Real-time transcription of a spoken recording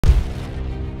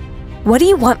What do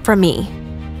you want from me?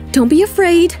 Don't be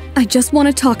afraid. I just want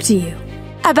to talk to you.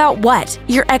 About what?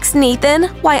 Your ex Nathan?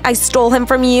 Why I stole him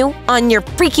from you on your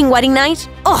freaking wedding night?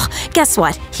 Ugh, guess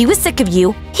what? He was sick of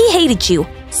you. He hated you.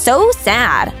 So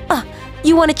sad. Ugh,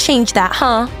 you want to change that,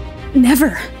 huh?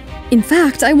 Never. In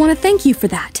fact, I want to thank you for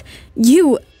that.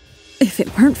 If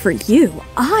it weren't for you,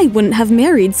 I wouldn't have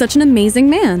married such an amazing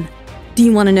man. Do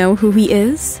you want to know who he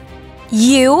is?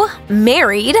 You?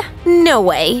 Married? No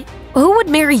way. Who would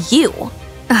marry you?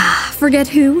 Forget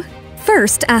who?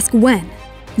 First, ask when.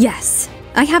 Yes,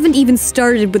 I haven't even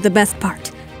started with the best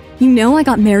part. You know I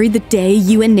got married the day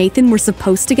you and Nathan were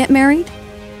supposed to get married?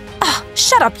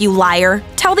 Shut up, you liar.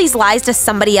 Tell these lies to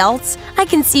somebody else. I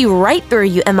can see right through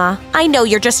you, Emma. I know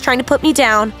you're just trying to put me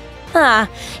down.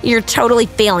 You're totally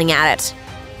failing at it.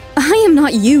 I am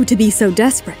not you to be so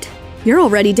desperate. You're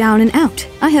already down and out.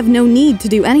 I have no need to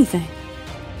do anything.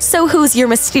 So who's your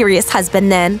mysterious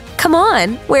husband then? Come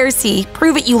on, where's he?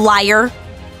 Prove it, you liar.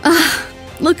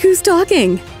 Look who's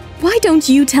talking. Why don't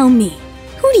you tell me?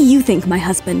 Who do you think my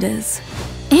husband is?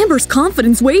 Amber's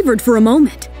confidence wavered for a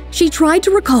moment. She tried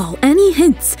to recall any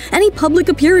hints, any public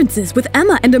appearances with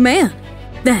Emma and a man.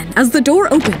 Then, as the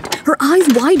door opened, her eyes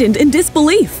widened in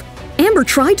disbelief. Amber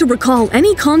tried to recall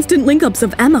any constant link-ups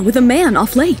of Emma with a man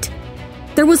off late.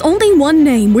 There was only one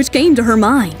name which came to her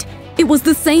mind. It was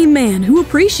the same man who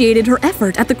appreciated her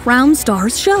effort at the Crown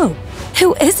Stars show.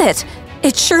 Who is it?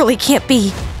 It surely can't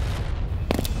be.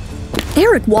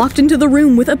 Eric walked into the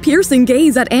room with a piercing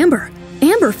gaze at Amber.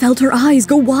 Amber felt her eyes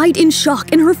go wide in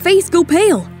shock and her face go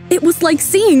pale. It was like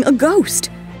seeing a ghost.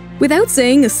 Without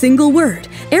saying a single word,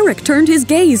 Eric turned his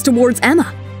gaze towards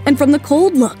Emma, and from the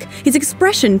cold look, his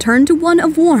expression turned to one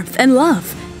of warmth and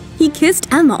love. He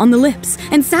kissed Emma on the lips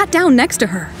and sat down next to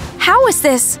her. How is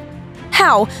this?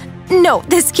 How? No,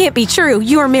 this can't be true.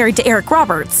 You are married to Eric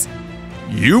Roberts.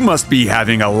 You must be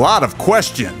having a lot of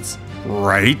questions,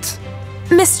 right?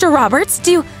 Mr. Roberts,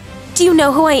 do you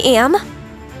know who I am?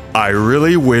 I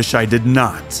really wish I did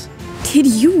not. Did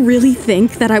you really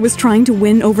think that I was trying to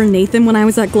win over Nathan when I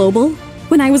was at Global?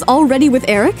 When I was already with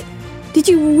Eric? Did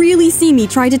you really see me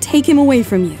try to take him away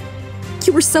from you?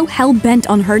 You were so hell-bent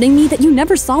on hurting me that you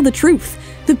never saw the truth,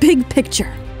 the big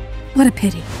picture. What a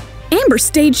pity. Amber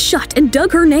stayed shut and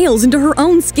dug her nails into her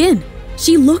own skin.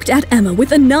 She looked at Emma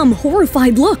with a numb,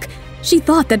 horrified look. She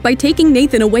thought that by taking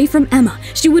Nathan away from Emma,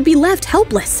 she would be left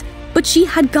helpless. But she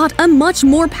had got a much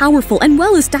more powerful and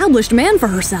well-established man for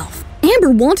herself.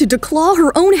 Amber wanted to claw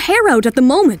her own hair out at the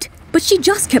moment, but she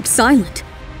just kept silent.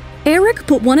 Eric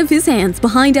put one of his hands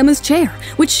behind Emma's chair,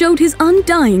 which showed his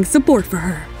undying support for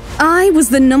her. I was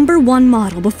the #1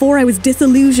 model before I was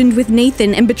disillusioned with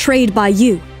Nathan and betrayed by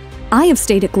you. I have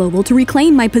stayed at Global to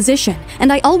reclaim my position,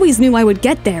 and I always knew I would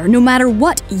get there no matter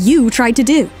what you tried to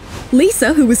do.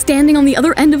 Lisa, who was standing on the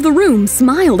other end of the room,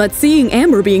 smiled at seeing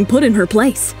Amber being put in her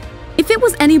place. If it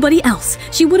was anybody else,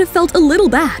 she would have felt a little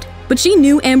bad, but she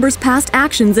knew Amber's past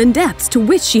actions and depths to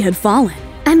which she had fallen.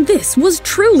 And this was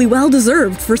truly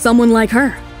well-deserved for someone like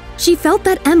her. She felt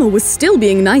that Emma was still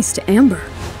being nice to Amber.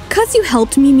 "'Cause you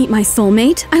helped me meet my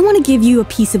soulmate, I want to give you a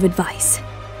piece of advice.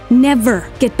 Never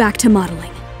get back to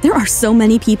modeling. There are so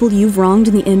many people you've wronged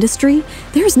in the industry,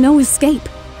 there's no escape.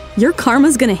 Your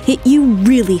karma's gonna hit you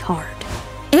really hard."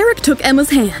 Eric took Emma's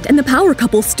hand and the power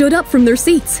couple stood up from their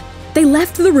seats. They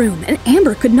left the room and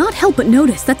Amber could not help but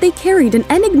notice that they carried an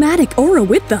enigmatic aura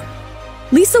with them.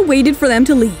 Lisa waited for them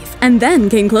to leave and then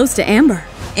came close to Amber.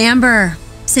 Amber,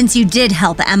 since you did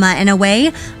help Emma in a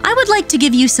way, I would like to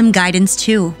give you some guidance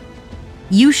too.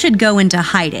 You should go into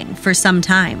hiding for some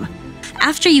time.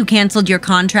 After you canceled your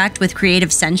contract with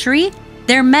Creative Century,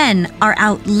 their men are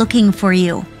out looking for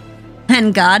you.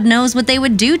 And God knows what they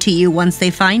would do to you once they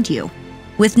find you.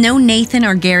 With no Nathan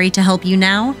or Gary to help you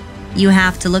now, you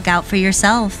have to look out for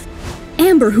yourself.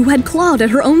 Amber, who had clawed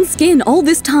at her own skin all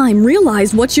this time,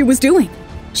 realized what she was doing.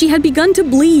 She had begun to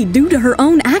bleed due to her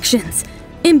own actions.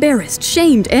 Embarrassed,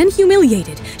 shamed, and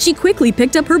humiliated, she quickly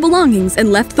picked up her belongings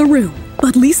and left the room.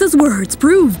 But Lisa's words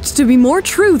proved to be more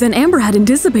true than Amber had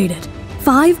anticipated.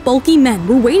 5 bulky men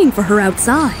were waiting for her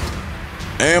outside.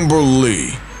 Amber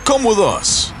Lee, come with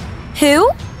us. Who?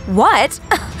 What?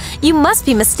 You must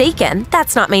be mistaken.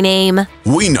 That's not my name.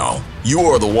 We know. You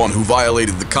are the one who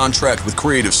violated the contract with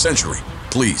Creative Century.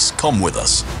 Please, come with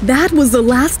us. That was the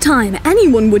last time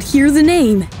anyone would hear the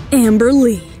name Amber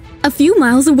Lee. A few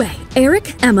miles away,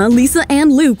 Eric, Emma, Lisa,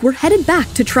 and Luke were headed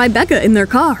back to Tribeca in their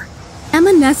car.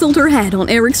 Emma nestled her head on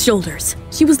Eric's shoulders.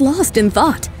 She was lost in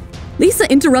thought. Lisa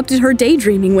interrupted her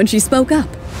daydreaming when she spoke up.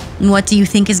 What do you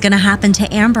think is going to happen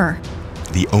to Amber?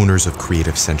 The owners of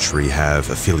Creative Century have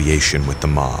affiliation with the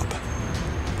mob.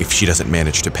 If she doesn't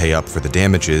manage to pay up for the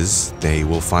damages, they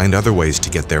will find other ways to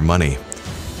get their money.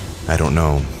 I don't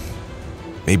know.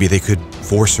 Maybe they could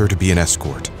force her to be an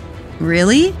escort.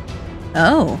 Really?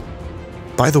 Oh.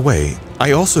 By the way,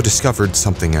 I also discovered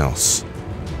something else.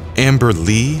 Amber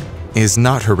Lee is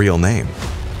not her real name.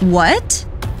 What?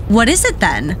 What is it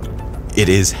then? It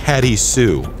is Hattie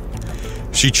Sue.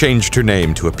 She changed her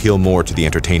name to appeal more to the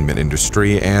entertainment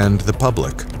industry and the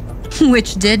public.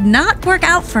 Which did not work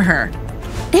out for her.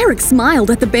 Eric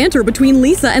smiled at the banter between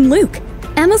Lisa and Luke.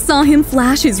 Emma saw him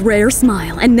flash his rare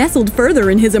smile and nestled further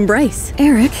in his embrace.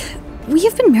 Eric, we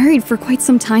have been married for quite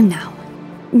some time now.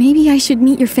 Maybe I should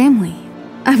meet your family.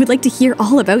 I would like to hear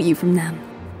all about you from them.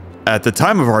 At the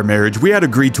time of our marriage, we had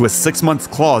agreed to a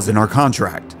 6-month clause in our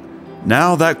contract.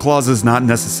 Now that clause is not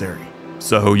necessary.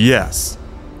 So yes,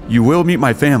 you will meet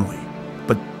my family.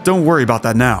 But don't worry about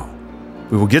that now.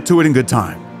 We will get to it in good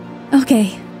time.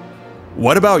 Okay.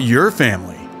 What about your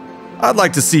family? I'd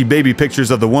like to see baby pictures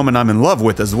of the woman I'm in love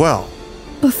with as well.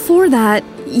 Before that,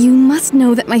 you must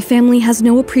know that my family has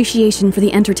no appreciation for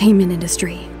the entertainment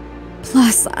industry.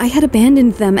 Plus, I had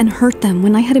abandoned them and hurt them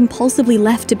when I had impulsively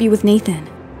left to be with Nathan.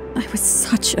 I was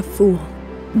such a fool.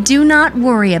 Do not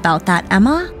worry about that,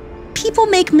 Emma. People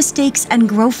make mistakes and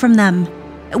grow from them.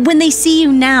 When they see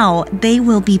you now, they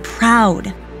will be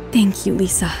proud. Thank you,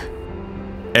 Lisa.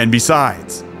 And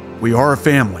besides, we are a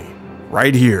family,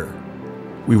 right here.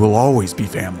 We will always be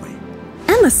family.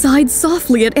 Emma sighed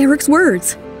softly at Eric's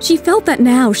words. She felt that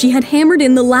now she had hammered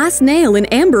in the last nail in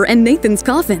Amber and Nathan's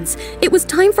coffins. It was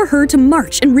time for her to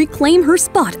march and reclaim her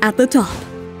spot at the top.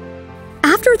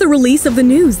 After the release of the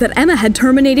news that Emma had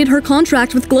terminated her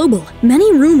contract with Global,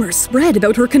 many rumors spread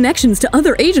about her connections to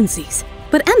other agencies.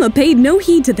 But Emma paid no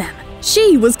heed to them.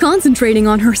 She was concentrating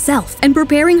on herself and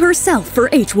preparing herself for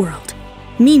H-World.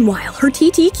 Meanwhile, her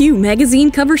TTQ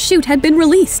magazine cover shoot had been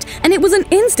released, and it was an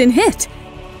instant hit.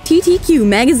 TTQ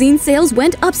magazine sales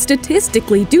went up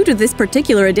statistically due to this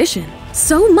particular edition.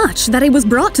 So much that it was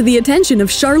brought to the attention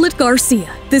of Charlotte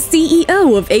Garcia, the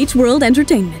CEO of H-World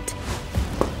Entertainment.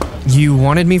 You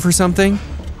wanted me for something?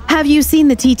 Have you seen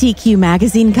the TTQ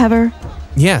magazine cover?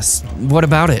 Yes. What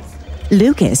about it?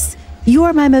 Lucas, you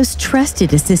are my most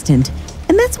trusted assistant,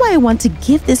 and that's why I want to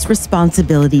give this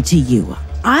responsibility to you.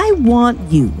 I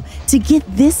want you to get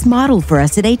this model for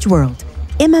us at H-World,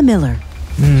 Emma Miller.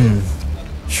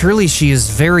 Surely she is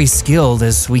very skilled,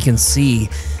 as we can see,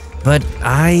 but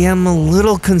I am a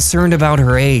little concerned about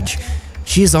her age.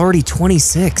 She is already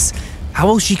 26. How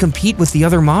will she compete with the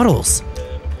other models?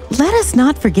 Let us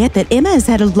not forget that Emma has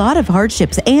had a lot of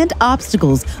hardships and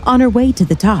obstacles on her way to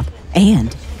the top,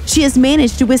 and she has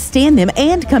managed to withstand them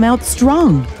and come out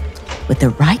strong. With the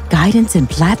right guidance and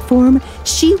platform,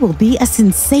 she will be a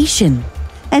sensation,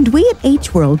 and we at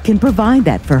H-World can provide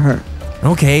that for her.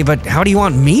 Okay, but how do you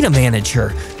want me to manage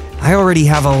her? I already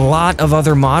have a lot of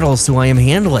other models who I am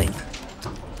handling.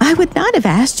 I would not have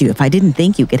asked you if I didn't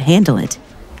think you could handle it.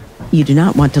 You do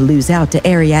not want to lose out to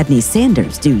Ariadne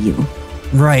Sanders, do you?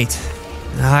 Right.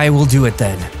 I will do it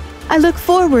then. I look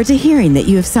forward to hearing that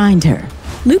you have signed her.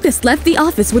 Lucas left the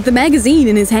office with the magazine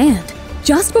in his hand.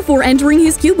 Just before entering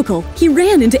his cubicle, he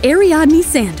ran into Ariadne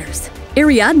Sanders.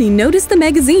 Ariadne noticed the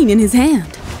magazine in his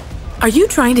hand. Are you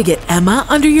trying to get Emma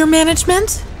under your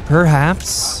management?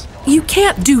 Perhaps. You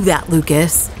can't do that,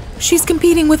 Lucas. She's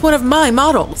competing with one of my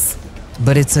models.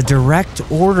 But it's a direct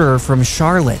order from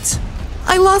Charlotte.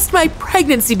 I lost my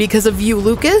pregnancy because of you,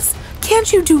 Lucas.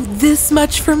 Can't you do this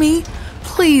much for me?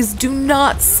 Please do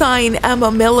not sign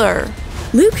Emma Miller.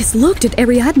 Lucas looked at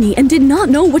Ariadne and did not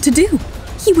know what to do.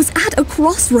 He was at a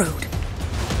crossroad.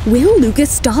 Will Lucas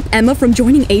stop Emma from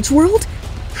joining H-World?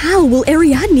 How will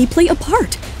Ariadne play a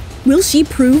part? Will she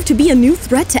prove to be a new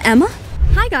threat to Emma?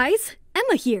 Hi guys,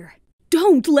 Emma here.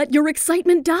 Don't let your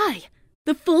excitement die.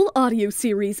 The full audio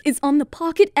series is on the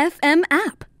Pocketfm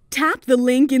app. Tap the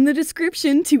link in the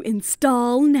description to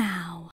install now.